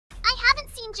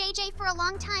seen JJ for a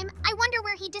long time. I wonder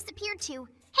where he disappeared to.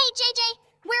 Hey, JJ,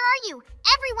 where are you?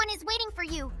 Everyone is waiting for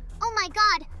you. Oh my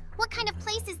god, what kind of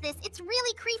place is this? It's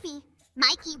really creepy.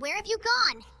 Mikey, where have you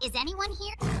gone? Is anyone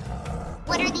here?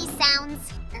 What are these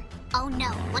sounds? Oh no,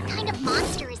 what kind of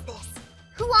monster is this?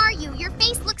 Who are you? Your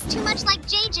face looks too much like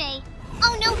JJ.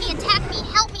 Oh no, he attacked me.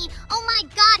 Help me. Oh my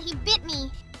god, he bit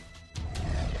me.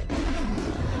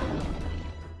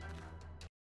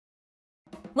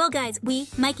 Well guys, we,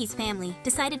 Mikey's family,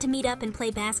 decided to meet up and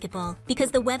play basketball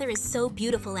because the weather is so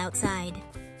beautiful outside.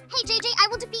 Hey JJ, I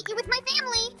will defeat you with my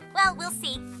family. Well, we'll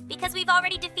see, because we've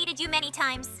already defeated you many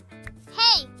times.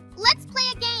 Hey, let's play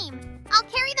a game. I'll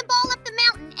carry the ball up the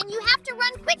mountain and you have to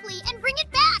run quickly and bring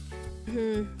it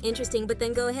back. Interesting, but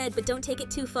then go ahead, but don't take it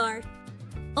too far.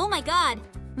 Oh my god!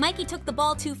 Mikey took the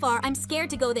ball too far. I'm scared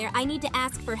to go there. I need to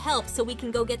ask for help so we can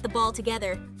go get the ball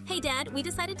together. Hey Dad, we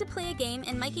decided to play a game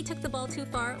and Mikey took the ball too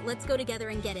far. Let's go together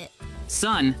and get it.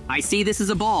 Son, I see this is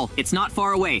a ball. It's not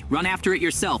far away. Run after it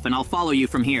yourself and I'll follow you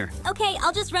from here. Okay,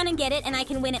 I'll just run and get it and I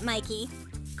can win it, Mikey.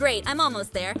 Great, I'm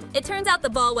almost there. It turns out the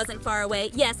ball wasn't far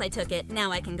away. Yes, I took it.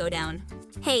 Now I can go down.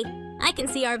 Hey, I can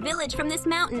see our village from this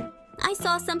mountain. I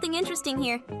saw something interesting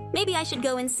here. Maybe I should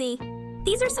go and see.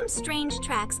 These are some strange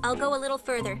tracks. I'll go a little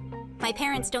further. My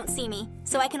parents don't see me,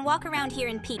 so I can walk around here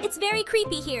and peek. It's very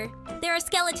creepy here. There are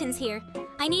skeletons here.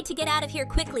 I need to get out of here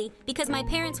quickly because my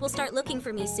parents will start looking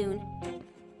for me soon.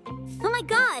 Oh my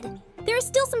god! There are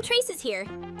still some traces here.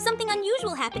 Something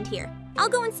unusual happened here. I'll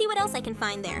go and see what else I can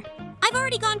find there. I've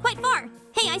already gone quite far.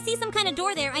 Hey, I see some kind of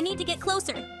door there. I need to get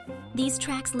closer. These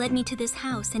tracks led me to this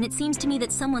house, and it seems to me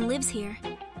that someone lives here.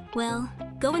 Well,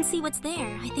 go and see what's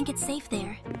there. I think it's safe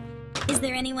there. Is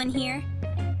there anyone here?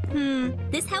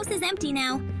 This house is empty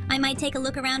now. I might take a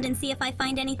look around and see if I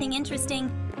find anything interesting.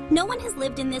 No one has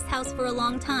lived in this house for a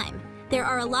long time. There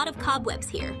are a lot of cobwebs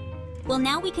here. Well,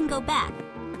 now we can go back.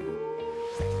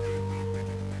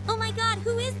 Oh my god,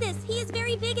 who is this? He is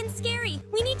very big and scary.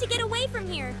 We need to get away from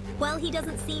here. While he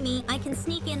doesn't see me, I can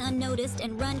sneak in unnoticed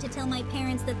and run to tell my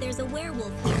parents that there's a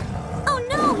werewolf here. Oh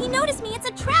no, he noticed me. It's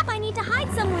a trap. I need to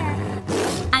hide somewhere.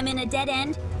 I'm in a dead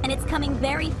end, and it's coming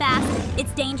very fast.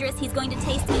 It's dangerous. He's going to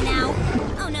taste me now.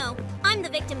 Oh no, I'm the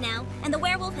victim now, and the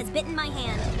werewolf has bitten my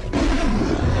hand.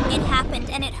 It happened,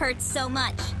 and it hurts so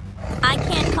much. I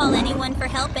can't call anyone for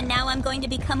help, and now I'm going to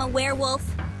become a werewolf.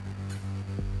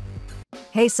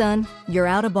 Hey son, you're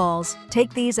out of balls.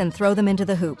 Take these and throw them into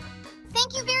the hoop.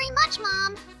 Thank you very much,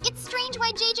 Mom. It's strange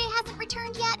why JJ hasn't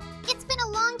returned yet. It's been a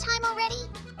long time already.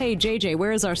 Hey JJ,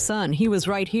 where is our son? He was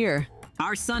right here.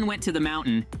 Our son went to the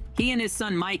mountain. He and his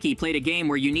son Mikey played a game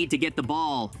where you need to get the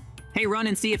ball. Hey, run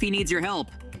and see if he needs your help.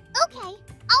 Okay,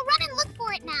 I'll run and look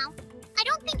for it now. I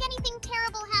don't think anything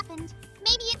terrible happened.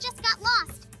 Maybe it just got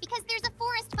lost, because there's a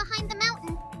forest behind the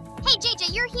mountain. Hey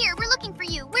JJ, you're here. We're looking for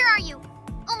you. Where are you?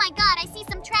 Oh my god, I see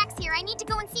some tracks here. I need to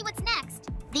go and see what's next.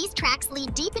 These tracks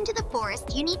lead deep into the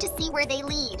forest. You need to see where they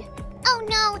lead. Oh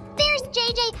no, there's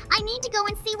JJ. I need to go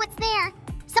and see what's there.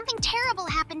 Something terrible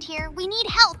happened here. We need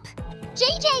help.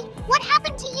 JJ, what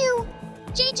happened to you?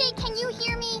 JJ, can you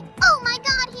hear me? Oh my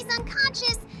god, he's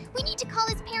unconscious. We need to call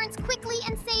his parents quickly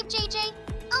and save JJ.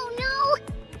 Oh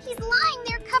no, he's lying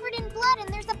there covered in blood and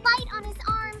there's a bite on his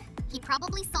arm. He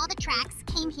probably saw the tracks,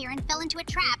 came here and fell into a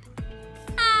trap.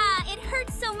 Ah, it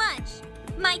hurts so much.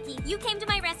 Mikey, you came to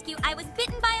my rescue. I was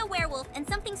bitten by a werewolf and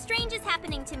something strange is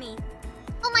happening to me.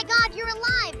 Oh my god, you're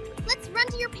alive. Let's run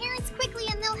to your parents quickly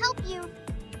and they'll help you.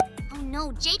 Oh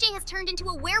no, JJ has turned into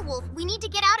a werewolf. We need to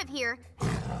get out of here.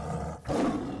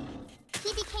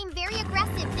 He became very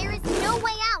aggressive. There is no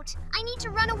way out. I need to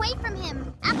run away from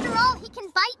him. After all, he can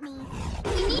bite me.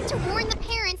 We need to warn the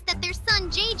parents that their son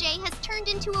JJ has turned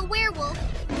into a werewolf.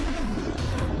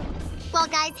 Well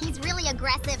guys, he's really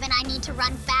aggressive and I need to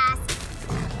run fast.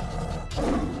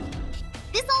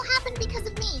 This all happened because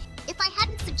of me. If I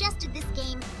hadn't suggested this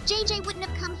game, JJ wouldn't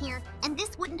have come here and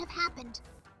this wouldn't have happened.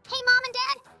 Hey Mom and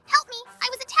Dad, help me! I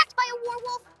was attacked by a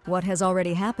werewolf! What has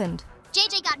already happened?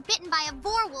 JJ got bitten by a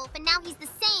werewolf and now he's the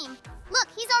same. Look,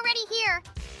 he's already here.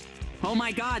 Oh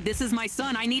my god, this is my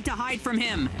son. I need to hide from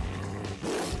him.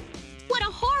 What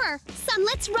a horror! Son,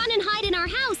 let's run and hide in our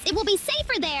house. It will be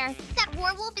safer there. That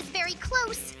werewolf is very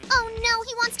close. Oh no,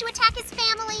 he wants to attack his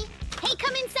family. Hey,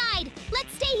 come inside.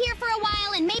 Let's stay here for a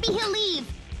while and maybe he'll leave.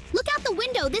 Look out the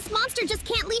window. This monster just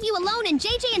can't leave you alone and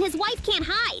JJ and his wife can't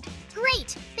hide.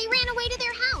 Great! They ran away to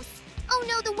their house. Oh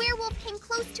no, the werewolf came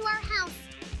close to our house.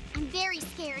 I'm very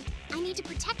scared. I need to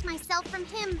protect myself from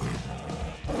him.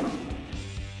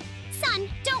 Son,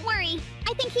 don't worry.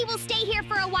 I think he will stay here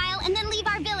for a while and then leave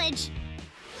our village.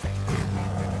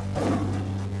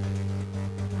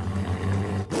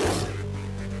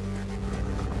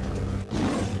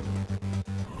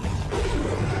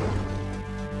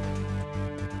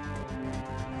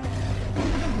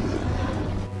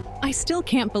 I still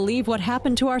can't believe what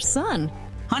happened to our son.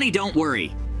 Honey, don't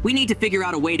worry. We need to figure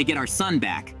out a way to get our son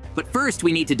back. But first,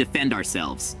 we need to defend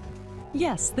ourselves.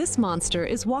 Yes, this monster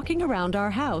is walking around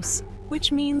our house,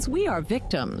 which means we are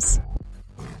victims.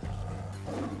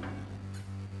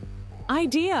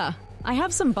 Idea! I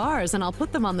have some bars and I'll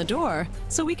put them on the door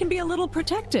so we can be a little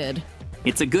protected.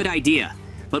 It's a good idea,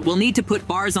 but we'll need to put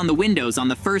bars on the windows on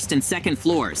the first and second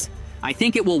floors. I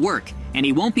think it will work, and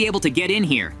he won't be able to get in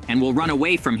here, and we'll run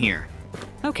away from here.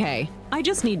 Okay, I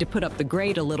just need to put up the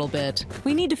grate a little bit.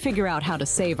 We need to figure out how to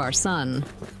save our son.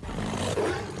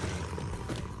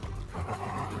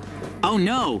 Oh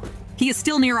no! He is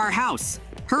still near our house!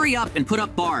 Hurry up and put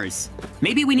up bars.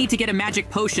 Maybe we need to get a magic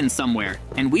potion somewhere,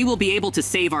 and we will be able to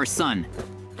save our son.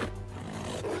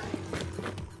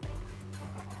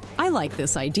 I like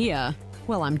this idea.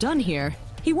 Well, I'm done here.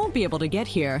 He won't be able to get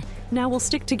here. Now we'll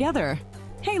stick together.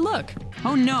 Hey, look!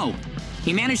 Oh no!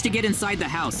 He managed to get inside the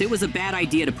house. It was a bad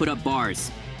idea to put up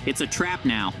bars. It's a trap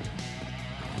now.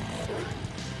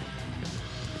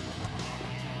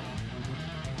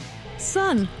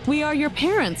 Son, we are your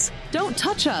parents. Don't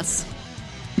touch us.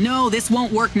 No, this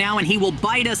won't work now, and he will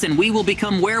bite us and we will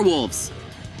become werewolves.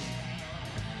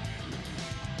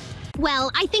 Well,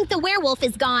 I think the werewolf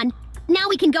is gone. Now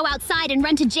we can go outside and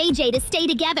run to JJ to stay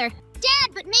together. Dad,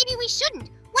 but maybe we shouldn't.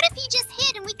 What if he just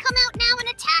hid and we come out now and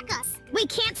attack us? We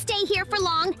can't stay here for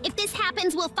long. If this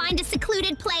happens, we'll find a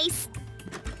secluded place.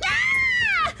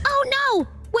 Ah! Oh no!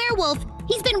 Werewolf!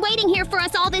 He's been waiting here for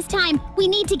us all this time. We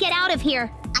need to get out of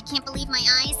here. I can't believe my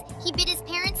eyes. He bit his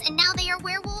parents and now they are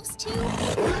werewolves too?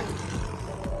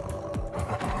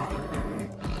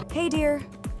 Hey dear,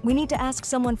 we need to ask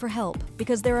someone for help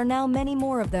because there are now many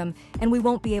more of them and we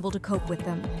won't be able to cope with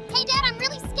them. Hey Dad, I'm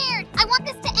really scared. I want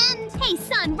this to end. Hey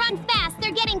son, run fast.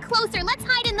 They're getting closer. Let's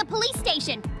hide in the police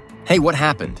station. Hey, what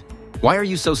happened? Why are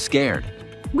you so scared?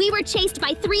 We were chased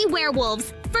by 3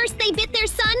 werewolves. First they bit their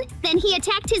son, then he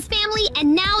attacked his family,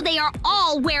 and now they are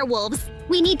all werewolves.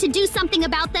 We need to do something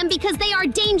about them because they are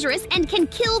dangerous and can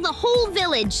kill the whole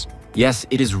village. Yes,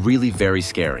 it is really very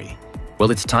scary.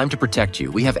 Well, it's time to protect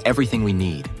you. We have everything we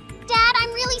need. Dad, I'm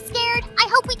really scared. I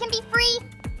hope we can be free.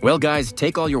 Well, guys,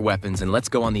 take all your weapons and let's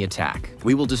go on the attack.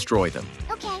 We will destroy them.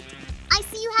 Okay. I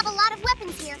see you have a lot of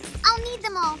weapons here. I'll need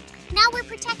them all. Now we're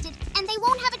protected, and they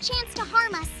won't have a chance to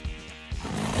harm us.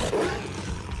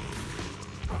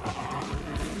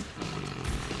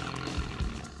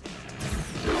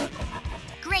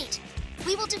 Great.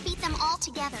 We will defeat them all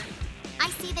together. I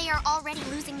see they are already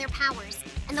losing their powers,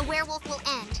 and the werewolf will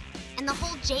end, and the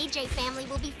whole JJ family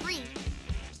will be free.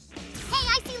 Hey,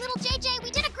 I see little JJ.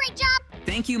 We did a great job.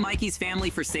 Thank you, Mikey's family,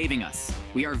 for saving us.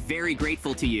 We are very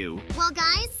grateful to you. Well,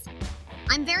 guys,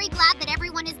 I'm very glad that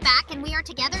everyone is back and we are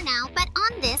together now, but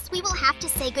on this, we will have to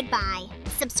say goodbye.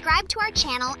 Subscribe to our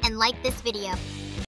channel and like this video.